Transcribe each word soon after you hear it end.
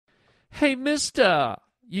Hey, mister,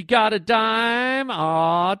 you got a dime?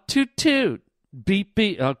 Aw, toot toot. Beep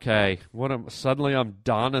beep. Okay, suddenly I'm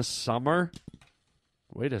Donna Summer?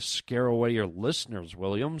 Way to scare away your listeners,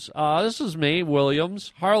 Williams. This is me,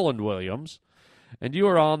 Williams, Harland Williams, and you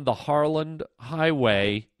are on the Harland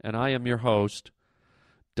Highway, and I am your host,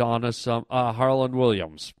 Harland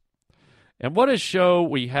Williams. And what a show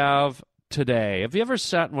we have today. Have you ever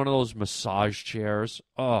sat in one of those massage chairs?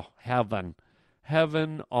 Oh, heaven.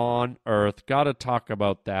 Heaven on earth. Got to talk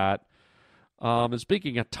about that. And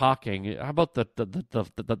speaking of talking, how about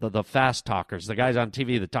the fast talkers, the guys on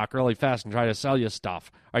TV that talk really fast and try to sell you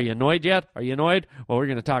stuff? Are you annoyed yet? Are you annoyed? Well, we're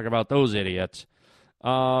going to talk about those idiots.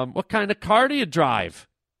 What kind of car do you drive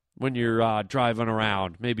when you're driving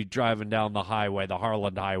around? Maybe driving down the highway, the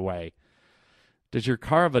Harland Highway. Does your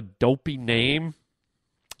car have a dopey name?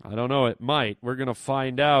 I don't know. It might. We're going to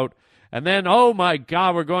find out. And then, oh my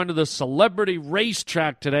God, we're going to the celebrity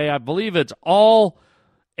racetrack today. I believe it's all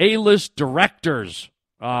A-list directors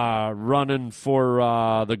running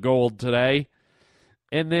for the gold today.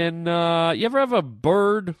 And then, you ever have a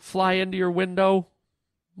bird fly into your window?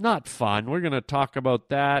 Not fun. We're going to talk about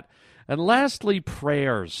that. And lastly,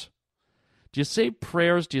 prayers. Do you say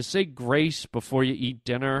prayers? Do you say grace before you eat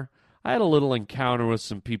dinner? I had a little encounter with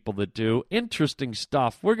some people that do. Interesting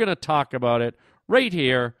stuff. We're going to talk about it right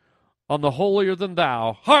here on the Holier Than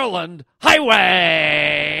Thou Harland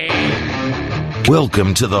Highway.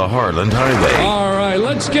 Welcome to the Harland Highway. All right,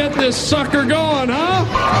 let's get this sucker going,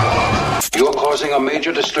 huh? You're causing a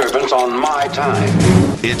major disturbance on my time.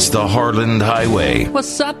 It's the Harland Highway.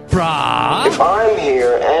 What's up, brah? If I'm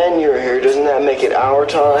here and you're here, doesn't that make it our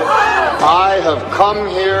time? I have come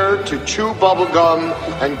here to chew bubblegum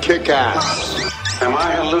and kick ass. Am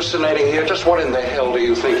I hallucinating here? Just what in the hell do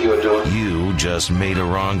you think you're doing? You just made a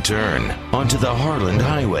wrong turn onto the Harland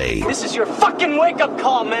Highway. This is your fucking wake-up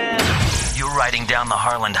call, man. You're riding down the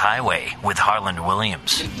Harland Highway with Harland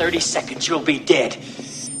Williams. In 30 seconds, you'll be dead.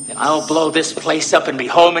 Then I'll blow this place up and be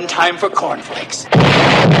home in time for cornflakes.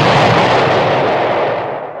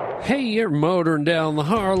 Hey, you're motoring down the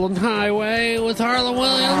Harland Highway with Harland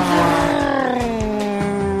Williams.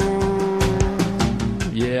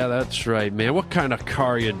 Yeah, that's right, man. What kind of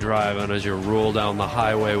car you driving as you roll down the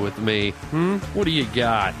highway with me? What do you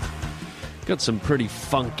got? Got some pretty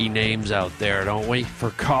funky names out there, don't we,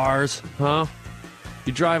 for cars, huh?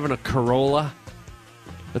 You driving a Corolla?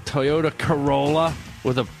 A Toyota Corolla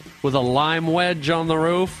with a lime wedge on the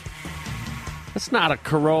roof? That's not a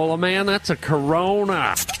Corolla, man. That's a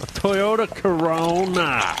Corona. A Toyota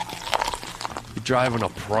Corona. You driving a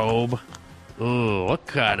Probe? Ooh, what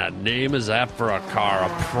kind of name is that for a car? A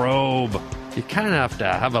Probe. You kind of have to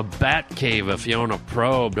have a bat cave if you own a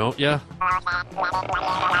Probe, don't you?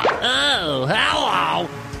 Oh, hello. How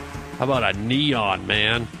about a Neon,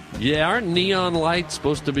 man? Yeah, aren't neon lights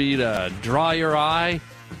supposed to be to draw your eye?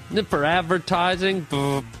 Isn't it for advertising?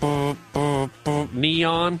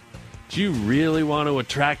 Neon? Do you really want to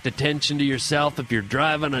attract attention to yourself if you're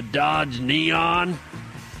driving a Dodge Neon?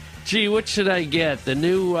 Gee, what should I get? The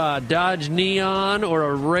new Dodge Neon or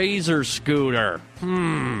a Razor scooter?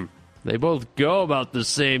 They both go about the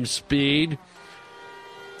same speed.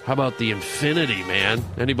 How about the Infiniti, man?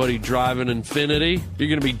 Anybody driving Infiniti? You're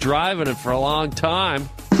going to be driving it for a long time.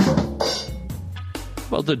 How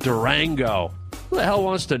about the Durango? Who the hell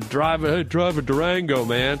wants to drive a Durango,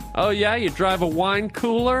 man? Oh, yeah? You drive a wine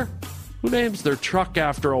cooler? Who names their truck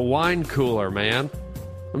after a wine cooler, man?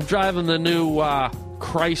 I'm driving the new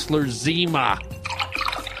Chrysler Zima.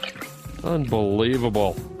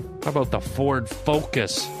 Unbelievable. How about the Ford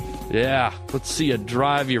Focus? Yeah, let's see you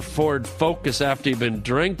drive your Ford Focus after you've been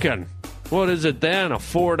drinking. What is it then, a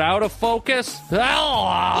Ford out of focus?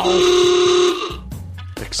 Hello!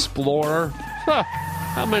 Explorer? Huh.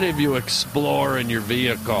 How many of you explore in your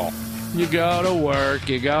vehicle? You go to work,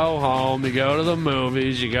 you go home, you go to the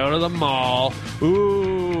movies, you go to the mall.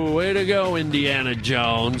 Ooh, way to go, Indiana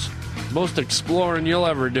Jones. Most exploring you'll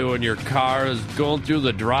ever do in your car is going through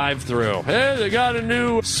the drive-thru. Hey, they got a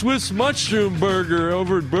new Swiss mushroom burger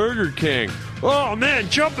over at Burger King. Oh, man,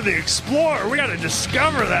 jump in the Explorer. We got to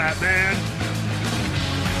discover that, man.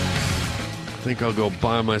 I think I'll go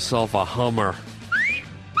buy myself a Hummer.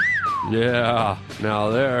 Yeah, now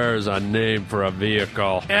there's a name for a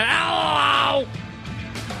vehicle. Hello!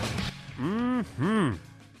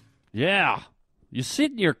 Yeah. You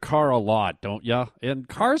sit in your car a lot, don't you? And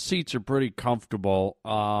car seats are pretty comfortable.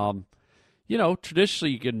 You know,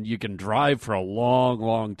 traditionally you can drive for a long,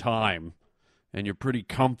 long time, and you're pretty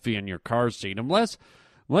comfy in your car seat. Unless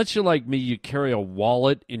you're like me, you carry a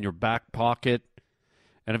wallet in your back pocket,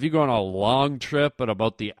 And if you go on a long trip at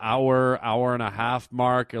about the hour and a half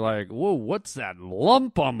mark, you're like, whoa, what's that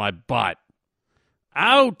lump on my butt?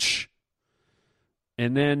 Ouch!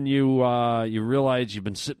 And then you realize you've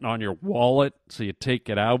been sitting on your wallet, so you take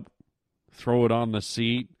it out, throw it on the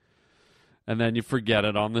seat, and then you forget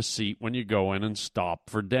it on the seat when you go in and stop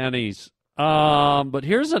for Denny's. But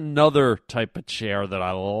here's another type of chair that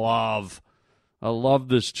I love. I love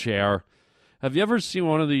this chair. Have you ever seen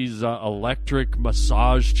one of these electric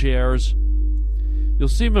massage chairs? You'll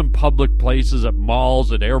see them in public places, at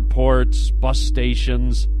malls, at airports, bus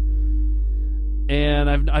stations.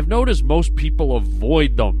 And I've noticed most people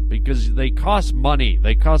avoid them because they cost money.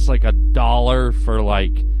 They cost like $1 for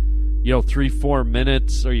 3-4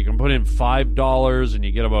 minutes, or you can put in $5 and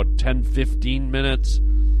you get about 10-15 minutes.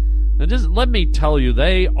 And just let me tell you,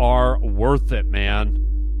 they are worth it,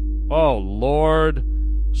 man. Oh, Lord,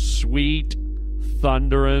 sweet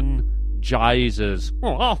thundering Jesus.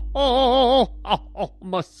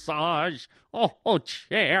 Massage.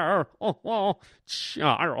 Chair.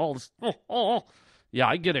 Charles. Yeah,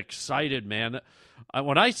 I get excited, man.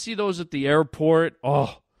 When I see those at the airport,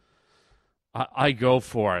 I go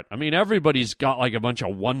for it. I mean, everybody's got like a bunch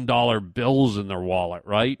of $1 bills in their wallet,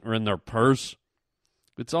 right? Or in their purse.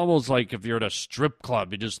 It's almost like if you're at a strip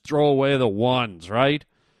club, you just throw away the ones, right?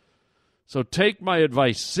 So take my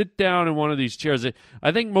advice. Sit down in one of these chairs.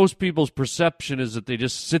 I think most people's perception is that they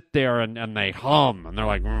just sit there and they hum. And they're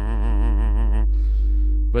like,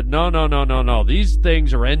 But no. These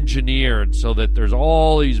things are engineered so that there's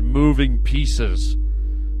all these moving pieces.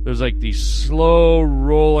 There's like these slow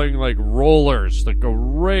rolling like rollers that go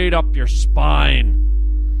right up your spine.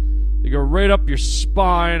 They go right up your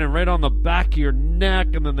spine and right on the back of your neck,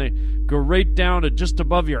 and then they go right down to just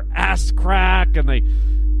above your ass crack, and they,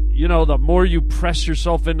 the more you press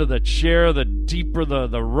yourself into the chair, the deeper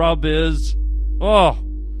the rub is. Oh,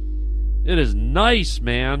 it is nice,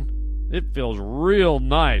 man. It feels real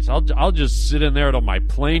nice. I'll just sit in there till my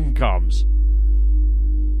plane comes.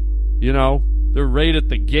 They're right at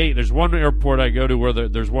the gate. There's one airport I go to where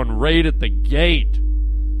there's one right at the gate.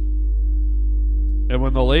 And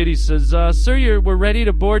when the lady says, sir, we're ready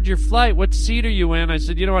to board your flight. What seat are you in? I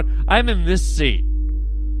said, you know what? I'm in this seat.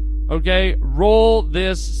 Okay? Roll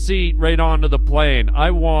this seat right onto the plane.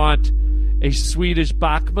 I want a Swedish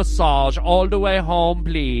back massage all the way home,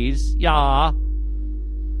 please. Yeah.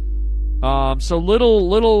 So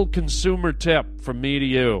little consumer tip from me to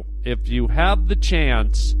you. If you have the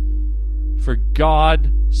chance, for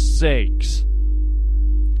God's sakes,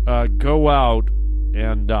 go out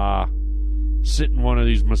and sit in one of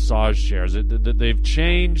these massage chairs. They've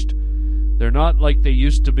changed. They're not like they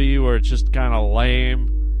used to be where it's just kind of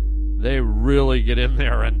lame. They really get in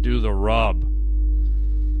there and do the rub.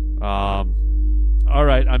 All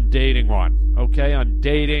right, I'm dating one. Okay, I'm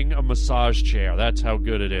dating a massage chair. That's how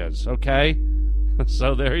good it is. Okay?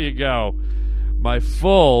 So there you go. My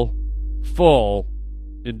full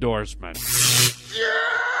endorsement.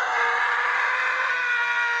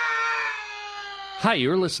 Hi,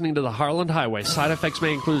 you're listening to the Harland Highway. Side effects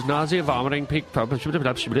may include nausea, vomiting, peak. Do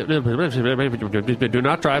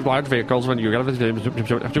not drive large vehicles when you.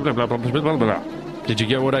 Did you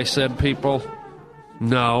get what I said, people?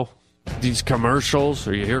 No. These commercials,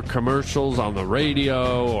 or you hear commercials on the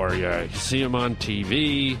radio, or you see them on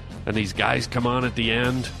TV, and these guys come on at the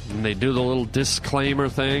end, and they do the little disclaimer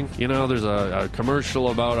thing. There's a commercial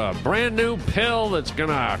about a brand new pill that's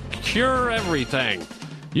gonna cure everything.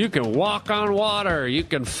 You can walk on water, you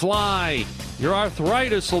can fly, your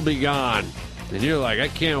arthritis will be gone. And you're like, I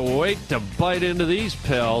can't wait to bite into these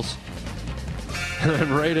pills.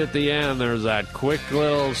 And right at the end, there's that quick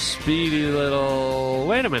little, speedy little...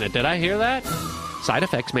 Wait a minute, did I hear that? Side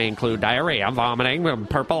effects may include diarrhea, vomiting,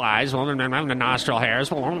 purple eyes, nostril hairs,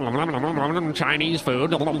 Chinese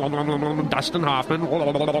food, Dustin Hoffman,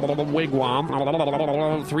 wigwam,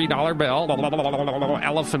 $3 bill,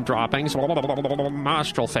 elephant droppings,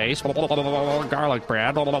 nostril face, garlic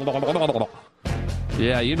bread.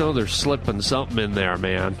 Yeah, they're slipping something in there,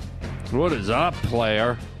 man. What is up,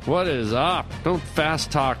 player? What is up? Don't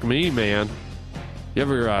fast talk me, man. You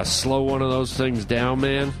ever slow one of those things down,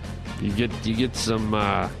 man? You get some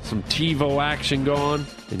TiVo action going,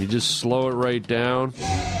 and you just slow it right down.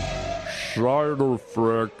 Side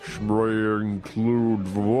effects may include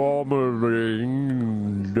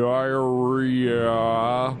vomiting,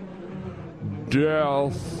 diarrhea,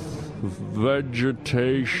 death,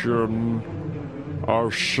 vegetation, a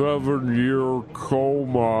 7-year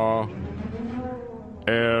coma,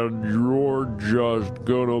 and you're just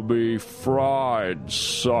gonna be fried,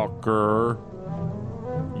 sucker.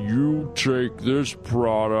 you take this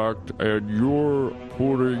product and you're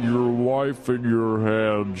putting your life in your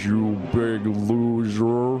hands, you big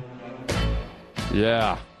loser.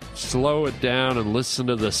 Yeah, slow it down and listen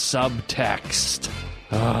to the subtext.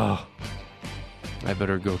 Oh, I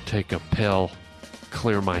better go take a pill,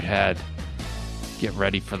 clear my head, get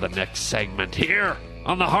ready for the next segment here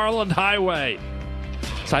on the Harland Highway.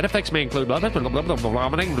 Side effects may include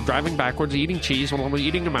vomiting, driving backwards, eating cheese,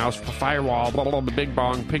 eating a mouse, firewall, big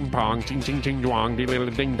bong, ping pong, ching ching ching dong,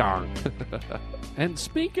 ding dong. And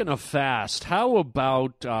speaking of fast, how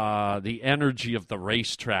about the energy of the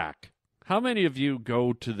racetrack? How many of you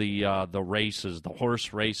go to the races, the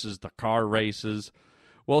horse races, the car races?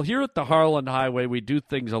 Well, here at the Harland Highway, we do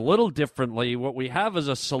things a little differently. What we have is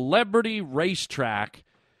a celebrity racetrack,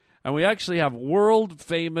 and we actually have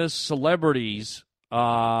world-famous celebrities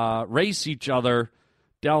race each other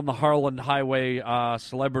down the Harland Highway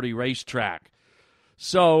celebrity racetrack.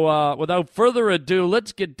 So, without further ado,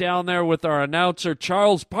 let's get down there with our announcer,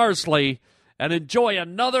 Charles Parsley, and enjoy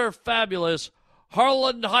another fabulous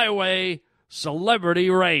Harland Highway celebrity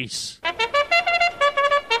race.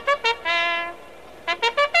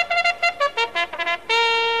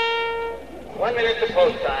 1 minute to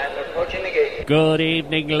post time. They're approaching the gate. Good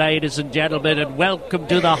evening, ladies and gentlemen, and welcome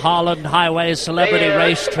to the Harland Highway Celebrity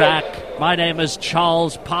Racetrack. My name is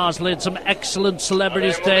Charles Parsley, and some excellent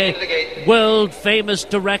celebrities today. World-famous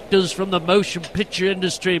directors from the motion picture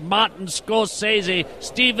industry, Martin Scorsese,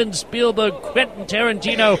 Steven Spielberg, Quentin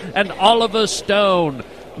Tarantino, and Oliver Stone.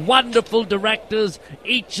 Wonderful directors,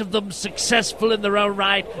 each of them successful in their own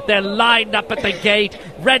right. They're lined up at the gate,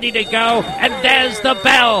 ready to go, and there's the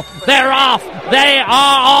bell. They're off. They are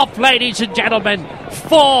off, ladies and gentlemen.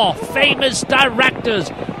 4 famous directors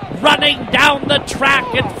running down the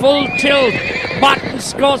track at full tilt. Martin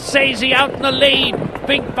Scorsese out in the lead,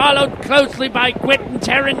 being followed closely by Quentin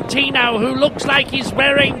Tarantino, who looks like he's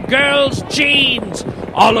wearing girls' jeans.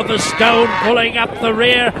 Oliver Stone pulling up the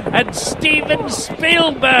rear, and Steven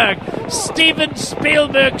Spielberg. Steven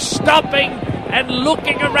Spielberg stopping and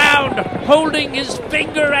looking around, holding his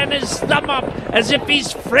finger and his thumb up as if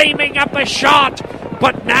he's framing up a shot.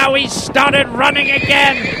 But now he's started running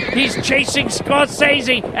again. He's chasing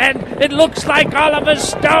Scorsese, and it looks like Oliver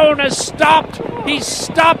Stone has stopped. He's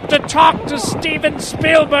stopped to talk to Steven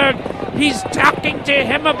Spielberg. He's talking to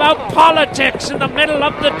him about politics in the middle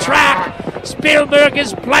of the track. Spielberg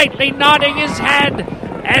is politely nodding his head,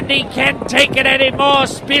 and he can't take it anymore.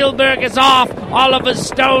 Spielberg is off. Oliver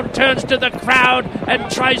Stone turns to the crowd and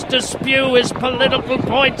tries to spew his political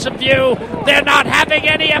points of view. They're not having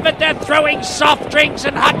any of it. They're throwing soft drinks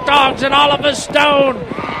and hot dogs at Oliver Stone.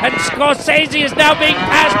 And Scorsese is now being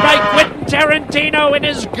passed by Quentin Tarantino in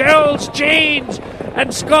his girl's jeans. And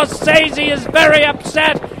Scorsese is very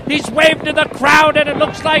upset. He's waved to the crowd, and it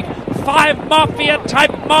looks like 5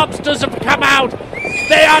 mafia-type mobsters have come out.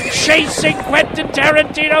 They are chasing Quentin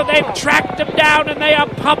Tarantino. They've tracked him down, and they are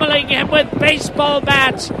pummeling him with baseball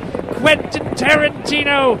bats. Quentin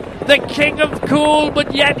Tarantino, the king of cool,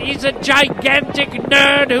 but yet he's a gigantic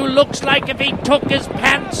nerd who looks like if he took his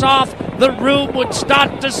pants off, the room would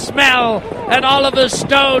start to smell. And Oliver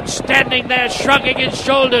Stone standing there shrugging his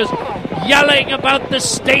shoulders, yelling about the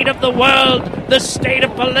state of the world, the state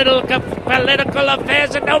of political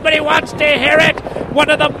affairs, and nobody wants to hear it. One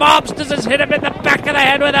of the mobsters has hit him in the back of the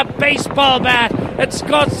head with a baseball bat, and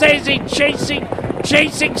Scorsese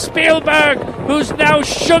chasing Spielberg, who's now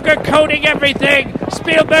sugar-coating everything.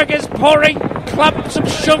 Spielberg is pouring clumps of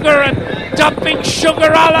sugar and dumping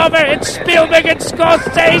sugar all over. It's Spielberg and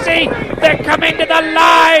Scorsese. They're coming to the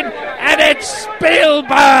line, and it's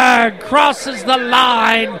Spielberg crosses the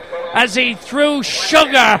line as he threw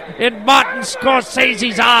sugar in Martin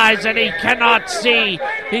Scorsese's eyes, and he cannot see.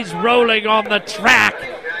 He's rolling on the track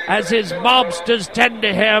as his mobsters tend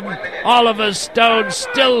to him. Oliver Stone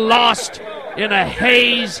still lost in a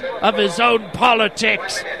haze of his own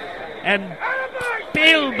politics, and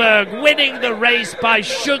Spielberg winning the race by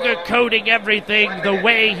sugarcoating everything the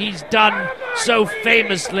way he's done so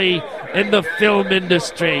famously in the film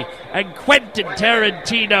industry. And Quentin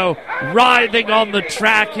Tarantino writhing on the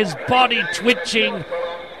track, his body twitching,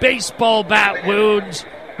 baseball bat wounds,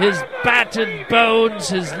 his battered bones,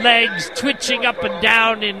 his legs twitching up and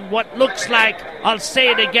down in what looks like, I'll say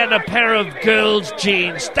it again, a pair of girls'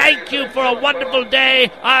 jeans. Thank you for a wonderful day.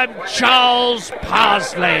 I'm Charles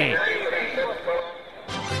Parsley.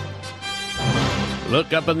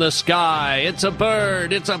 Look up in the sky. It's a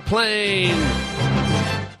bird. It's a plane.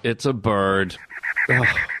 It's a bird. Ugh.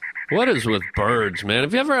 What is with birds, man?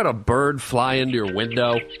 Have you ever had a bird fly into your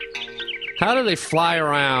window? How do they fly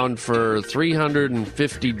around for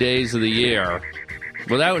 350 days of the year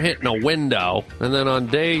without hitting a window. And then on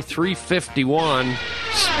day 351,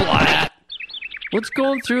 splat. What's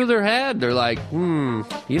going through their head? They're like, you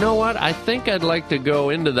know what? I think I'd like to go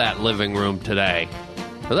into that living room today.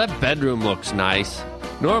 Well, that bedroom looks nice.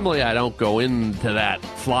 Normally I don't go into that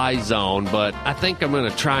fly zone, but I think I'm going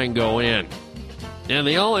to try and go in. And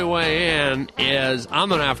the only way in is I'm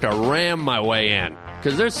going to have to ram my way in.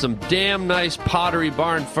 Because there's some damn nice Pottery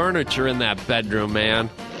Barn furniture in that bedroom, man.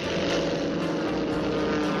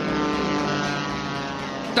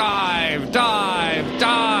 Dive, dive,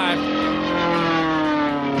 dive.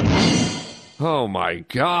 Oh, my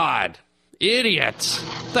God. Idiots.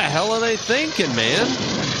 What the hell are they thinking, man?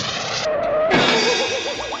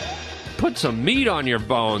 Put some meat on your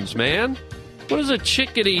bones, man. What does a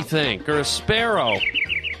chickadee think, or a sparrow?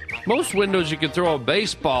 Most windows you could throw a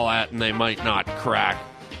baseball at and they might not crack.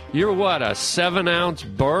 You're what, a 7-ounce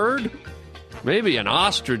bird? Maybe an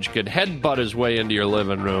ostrich could headbutt his way into your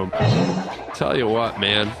living room. Tell you what,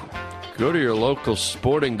 man. Go to your local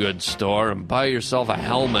sporting goods store and buy yourself a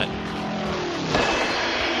helmet.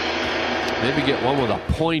 Maybe get one with a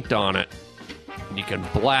point on it. And you can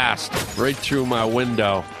blast right through my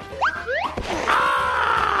window.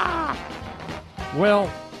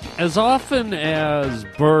 Well, as often as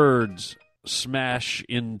birds smash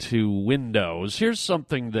into windows, here's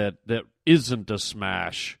something that isn't a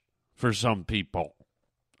smash for some people.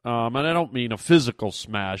 And I don't mean a physical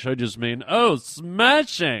smash. I just mean,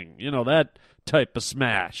 smashing. You know, that type of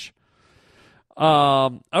smash.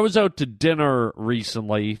 I was out to dinner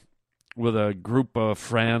recently with a group of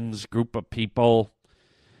friends, group of people.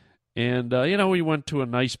 And, we went to a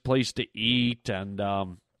nice place to eat,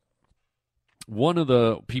 and one of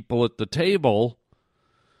the people at the table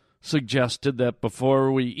suggested that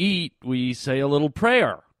before we eat, we say a little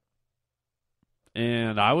prayer.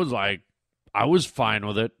 And I was like, I was fine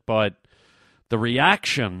with it, but the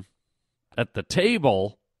reaction at the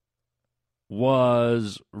table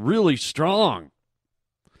was really strong.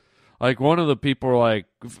 Like, one of the people were like,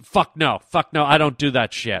 fuck no, I don't do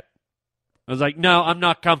that shit. I was like, no, I'm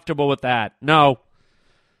not comfortable with that. No,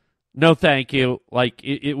 thank you. Like,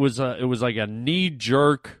 it was like a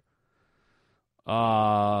knee-jerk,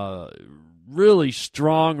 really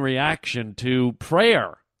strong reaction to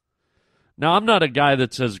prayer. Now, I'm not a guy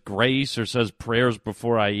that says grace or says prayers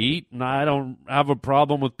before I eat, and I don't have a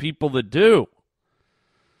problem with people that do.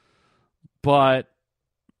 But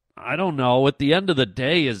I don't know. At the end of the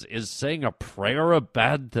day, is saying a prayer a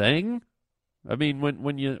bad thing? I mean,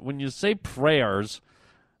 when you say prayers,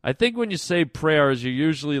 I think when you say prayers, you're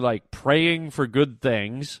usually like praying for good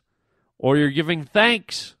things, or you're giving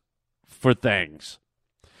thanks for things.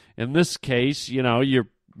 In this case, you're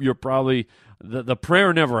probably the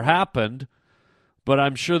prayer never happened, but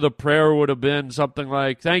I'm sure the prayer would have been something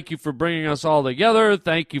like, "Thank you for bringing us all together.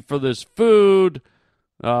 Thank you for this food,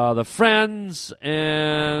 the friends,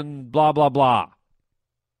 and blah blah blah."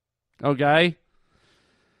 Okay.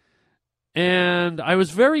 And I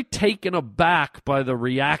was very taken aback by the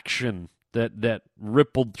reaction that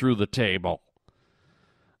rippled through the table.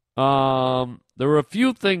 There were a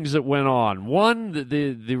few things that went on. One,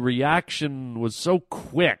 the reaction was so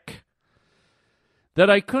quick that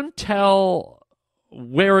I couldn't tell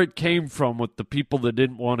where it came from with the people that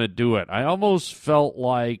didn't want to do it. I almost felt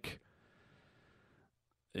like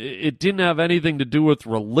it didn't have anything to do with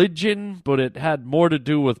religion, but it had more to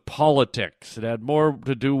do with politics. It had more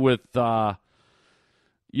to do with, the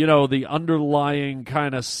underlying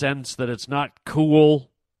kind of sense that it's not cool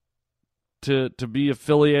to be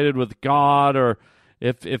affiliated with God, or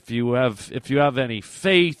if you have any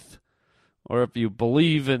faith, or if you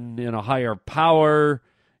believe in a higher power,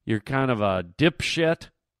 you're kind of a dipshit.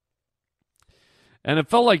 And it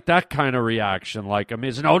felt like that kind of reaction. Like, I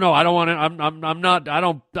mean, no, I don't want to. I'm not. I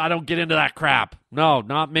don't get into that crap. No,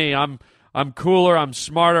 not me. I'm cooler. I'm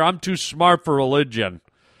smarter. I'm too smart for religion.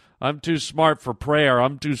 I'm too smart for prayer.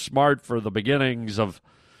 I'm too smart for the beginnings of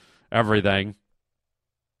everything.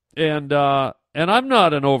 And I'm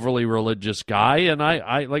not an overly religious guy. And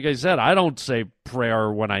I like I said, I don't say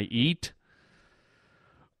prayer when I eat.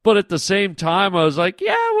 But at the same time, I was like,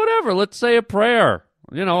 yeah, whatever. Let's say a prayer.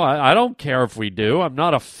 I don't care if we do. I'm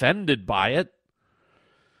not offended by it.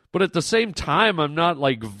 But at the same time, I'm not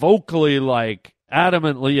like vocally like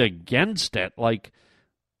adamantly against it, like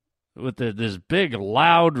with this big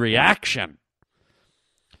loud reaction.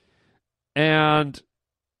 And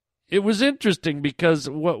it was interesting because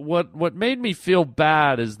what made me feel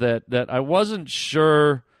bad is that I wasn't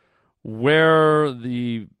sure where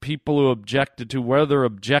the people who objected to, where their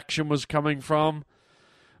objection was coming from.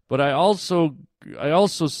 But I also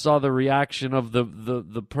saw the reaction of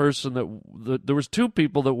the person that there was two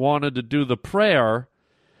people that wanted to do the prayer,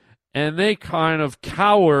 and they kind of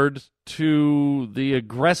cowered to the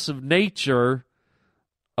aggressive nature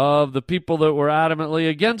of the people that were adamantly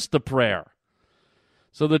against the prayer.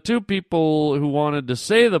 So the two people who wanted to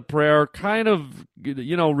say the prayer kind of,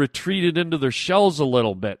 retreated into their shells a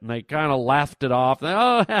little bit, and they kind of laughed it off.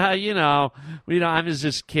 Oh, I was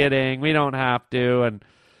just kidding. We don't have to. And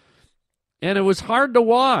it was hard to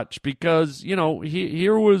watch because,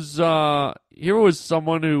 here was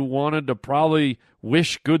someone who wanted to probably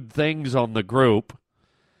wish good things on the group.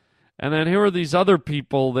 And then here are these other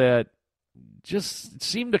people that just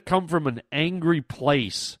seemed to come from an angry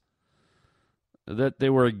place, that they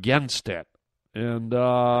were against it. And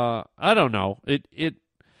I don't know.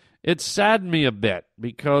 It saddened me a bit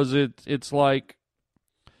because it's like,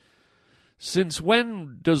 since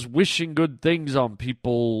when does wishing good things on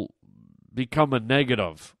people become a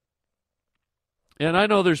negative? And I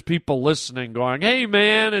know there's people listening going, "Hey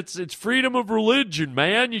man, it's freedom of religion,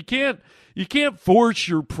 man. You can't force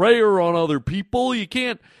your prayer on other people. You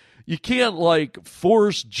can't like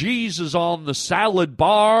force Jesus on the salad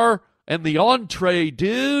bar and the entree,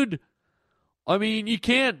 dude. I mean, you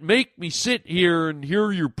can't make me sit here and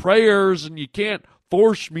hear your prayers, and you can't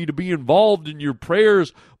force me to be involved in your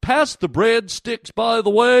prayers. Pass the breadsticks, by the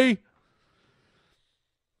way."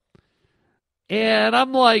 And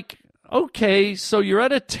I'm like, okay, so you're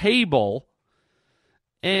at a table,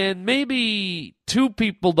 and maybe two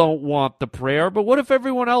people don't want the prayer, but what if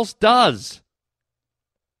everyone else does?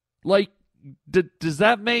 Like, does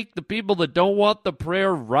that make the people that don't want the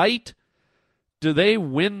prayer right? Do they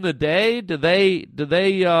win the day? Do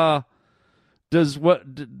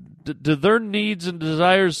their needs and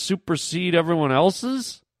desires supersede everyone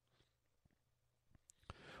else's?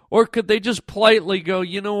 Or could they just politely go,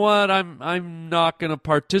 "You know what, I'm not going to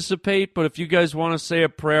participate, but if you guys want to say a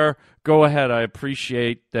prayer, go ahead. I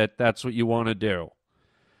appreciate that that's what you want to do.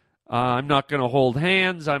 I'm not going to hold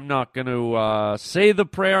hands. I'm not going to say the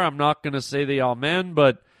prayer. I'm not going to say the amen,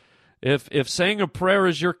 but if saying a prayer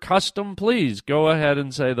is your custom, please go ahead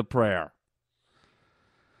and say the prayer."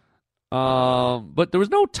 But there was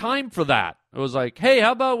no time for that. It was like, "Hey,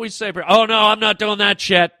 how about we say a prayer?" "Oh, no, I'm not doing that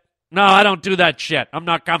shit. No, I don't do that shit. I'm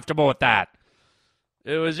not comfortable with that."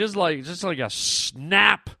 It was just like a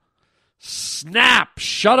snap.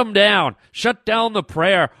 Shut them down. Shut down the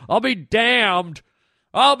prayer. I'll be damned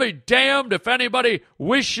if anybody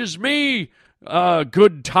wishes me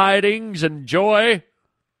good tidings and joy.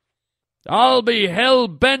 I'll be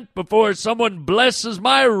hell-bent before someone blesses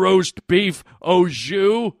my roast beef au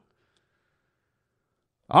jus.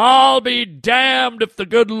 I'll be damned if the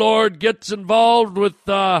good Lord gets involved with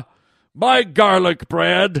my garlic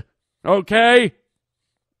bread, okay?"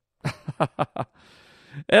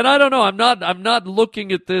 And I don't know. I'm not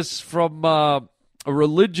looking at this from a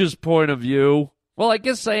religious point of view. Well, I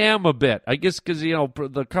guess I am a bit. I guess because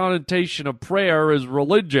the connotation of prayer is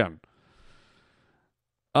religion.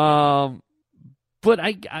 But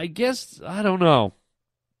I guess I don't know.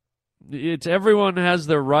 It's everyone has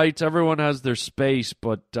their rights, everyone has their space,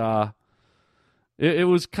 but it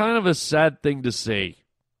was kind of a sad thing to see.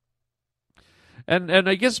 And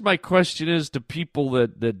I guess my question is to people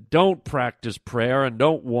that don't practice prayer and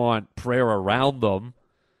don't want prayer around them,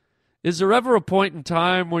 is there ever a point in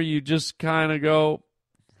time where you just kind of go,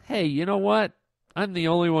 "Hey, you know what? I'm the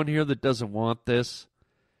only one here that doesn't want this.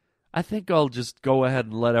 I think I'll just go ahead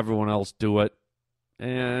and let everyone else do it.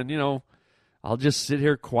 And, I'll just sit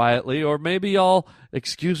here quietly, or maybe I'll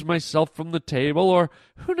excuse myself from the table, or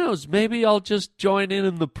who knows, maybe I'll just join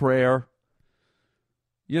in the prayer.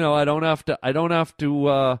 I don't have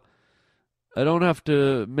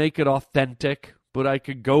to make it authentic, but I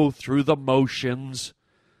could go through the motions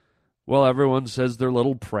while everyone says their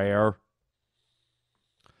little prayer."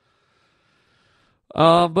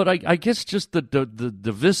 But I guess just the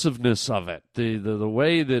divisiveness of it, the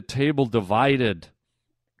way the table divided,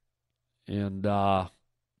 and I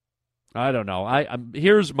don't know.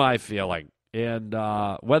 Here's my feeling. And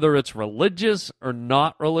whether it's religious or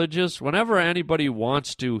not religious, whenever anybody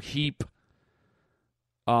wants to heap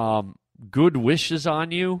good wishes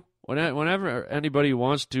on you, whenever anybody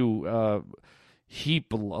wants to heap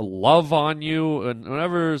love on you, and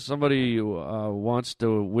whenever somebody wants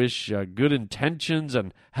to wish good intentions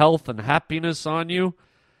and health and happiness on you,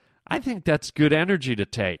 I think that's good energy to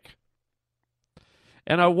take.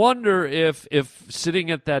 And I wonder if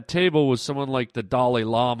sitting at that table was someone like the Dalai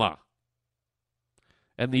Lama,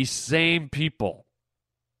 and these same people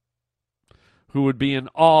who would be in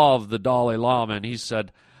awe of the Dalai Lama, and he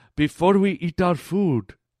said, "Before we eat our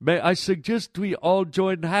food, May I suggest we all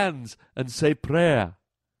join hands and say prayer?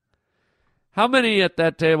 How many at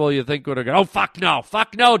that table you think would have gone, oh, fuck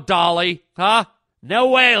no, Dolly, huh? No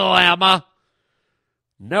way, Llama.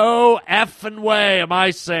 No effing way am I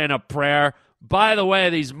saying a prayer. By the way,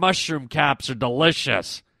 these mushroom caps are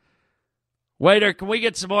delicious. Waiter, can we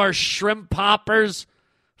get some more shrimp poppers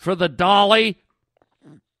for the Dolly?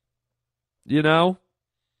 You know?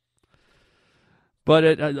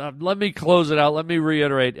 But let me close it out. Let me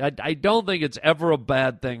reiterate. I don't think it's ever a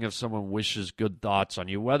bad thing if someone wishes good thoughts on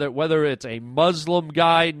you, whether it's a Muslim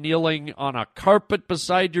guy kneeling on a carpet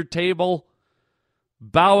beside your table,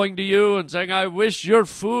 bowing to you and saying, I wish your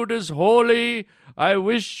food is holy. I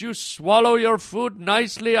wish you swallow your food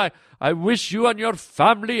nicely. I wish you and your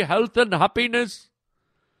family health and happiness.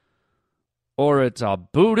 Or it's a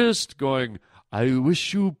Buddhist going, I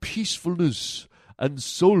wish you peacefulness and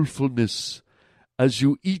soulfulness as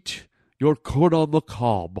you eat your corn on the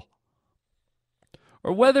cob.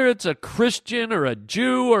 Or whether it's a Christian or a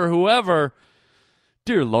Jew or whoever,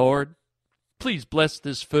 dear Lord, please bless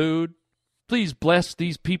this food. Please bless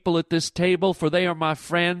these people at this table, for they are my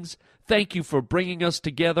friends. Thank you for bringing us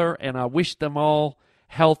together, and I wish them all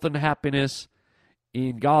health and happiness.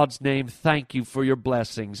 In God's name, thank you for your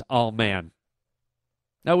blessings. Amen.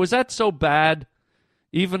 Now, was that so bad?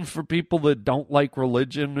 Even for people that don't like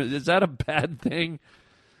religion, is that a bad thing?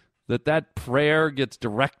 That prayer gets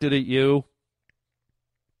directed at you?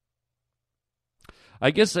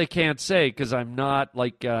 I guess I can't say because I'm not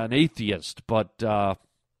like an atheist, but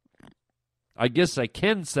I guess I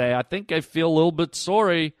can say I think I feel a little bit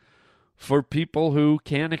sorry for people who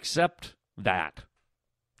can't accept that.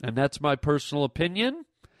 And that's my personal opinion.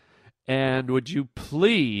 And would you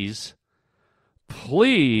please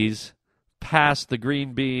pass the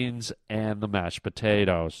green beans and the mashed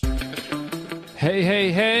potatoes?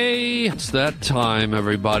 Hey, it's that time,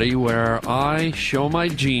 everybody, where I show my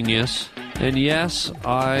genius. And yes,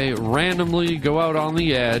 I randomly go out on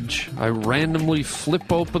the edge. I randomly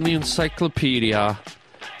flip open the encyclopedia.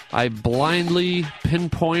 I blindly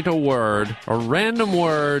pinpoint a random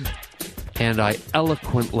word, and I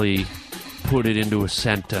eloquently put it into a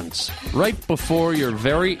sentence right before your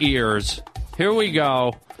very ears. Here we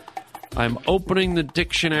go. I'm opening the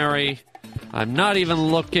dictionary. I'm not even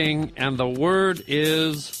looking, and the word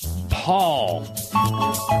is Paul.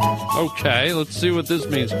 Okay, let's see what this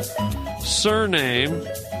means. Surname,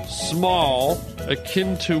 small,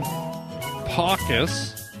 akin to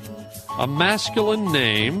Paucus, a masculine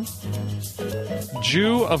name,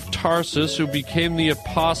 Jew of Tarsus who became the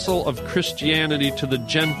apostle of Christianity to the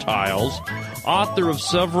Gentiles, author of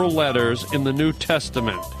several letters in the New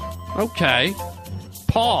Testament. Okay,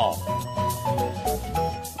 Paul.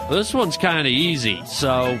 This one's kind of easy,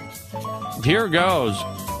 so here goes.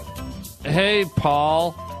 Hey,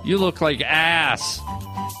 Paul, you look like ass.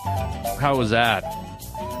 How was that?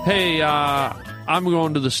 Hey, I'm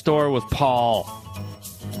going to the store with Paul.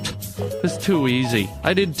 It's too easy.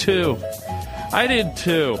 I did too.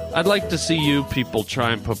 I'd like to see you people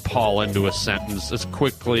try and put Paul into a sentence as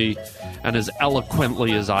quickly and as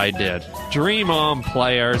eloquently as I did. Dream on,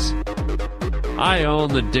 players. I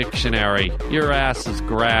own the dictionary. Your ass is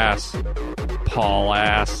grass, Paul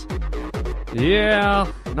ass.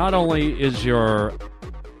 Yeah, not only is your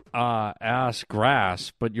ass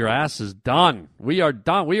grass, but your ass is done. We are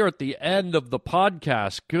done. We are at the end of the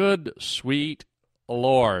podcast. Good, sweet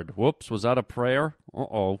Lord. Whoops, was that a prayer?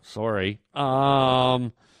 Uh-oh, sorry.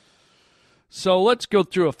 So let's go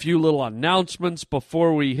through a few little announcements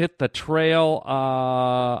before we hit the trail.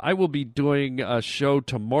 I will be doing a show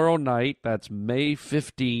tomorrow night. That's May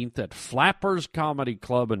 15th at Flappers Comedy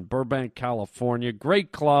Club in Burbank, California.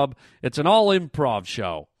 Great club. It's an all-improv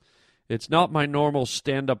show. It's not my normal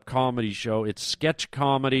stand-up comedy show. It's sketch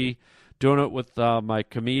comedy. Doing it with my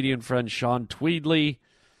comedian friend Sean Tweedley.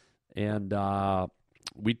 And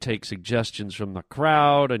we take suggestions from the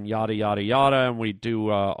crowd and yada, yada, yada. And we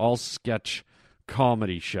do all sketch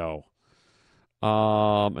comedy show.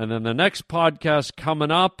 And then the next podcast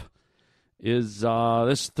coming up is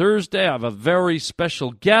this Thursday. I have a very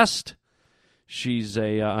special guest. She's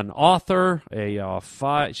an author.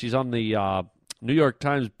 She's on the New York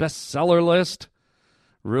Times bestseller list.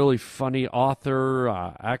 Really funny author,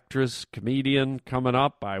 actress, comedian coming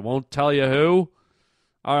up. I won't tell you who.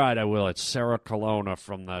 All right, I will. It's Sarah Colonna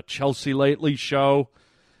from the Chelsea Lately Show.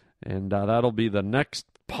 And that'll be the next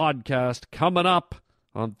podcast coming up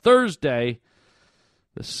on Thursday,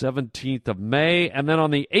 the 17th of May. And then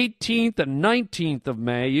on the 18th and 19th of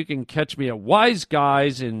May, you can catch me at Wise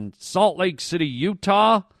Guys in Salt Lake City,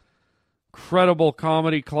 Utah. Incredible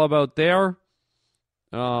comedy club out there.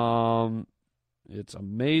 It's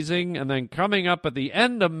amazing. And then coming up at the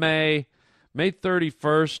end of May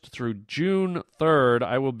 31st through June 3rd,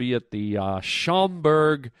 I will be at the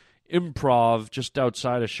Schaumburg Improv just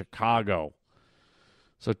outside of Chicago.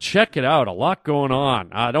 So check it out. A lot going on.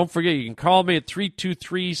 Don't forget, you can call me at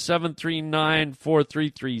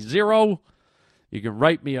 323-739-4330. You can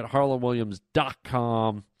write me at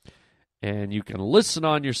harlandwilliams.com. And you can listen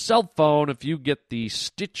on your cell phone if you get the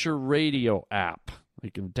Stitcher Radio app.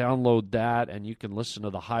 You can download that, and you can listen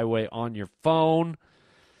to The Highway on your phone.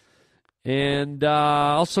 And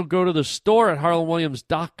also go to the store at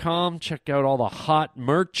harlandwilliams.com. Check out all the hot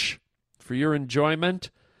merch for your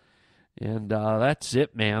enjoyment. And that's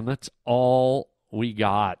it, man. That's all we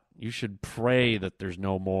got. You should pray that there's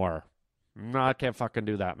no more. No, I can't fucking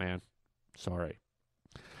do that, man. Sorry.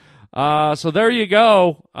 So there you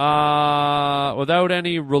go. Without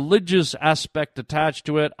any religious aspect attached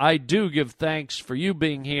to it, I do give thanks for you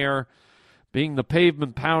being here, being the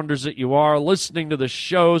pavement pounders that you are, listening to the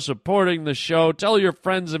show, supporting the show. Tell your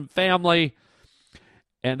friends and family.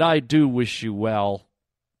 And I do wish you well.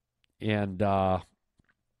 And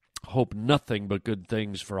hope nothing but good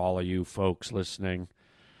things for all of you folks listening.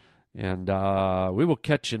 And we will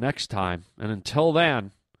catch you next time. And until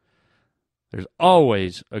then, there's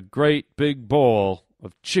always a great big bowl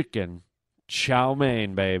of chicken chow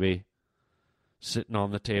mein, baby, sitting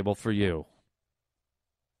on the table for you.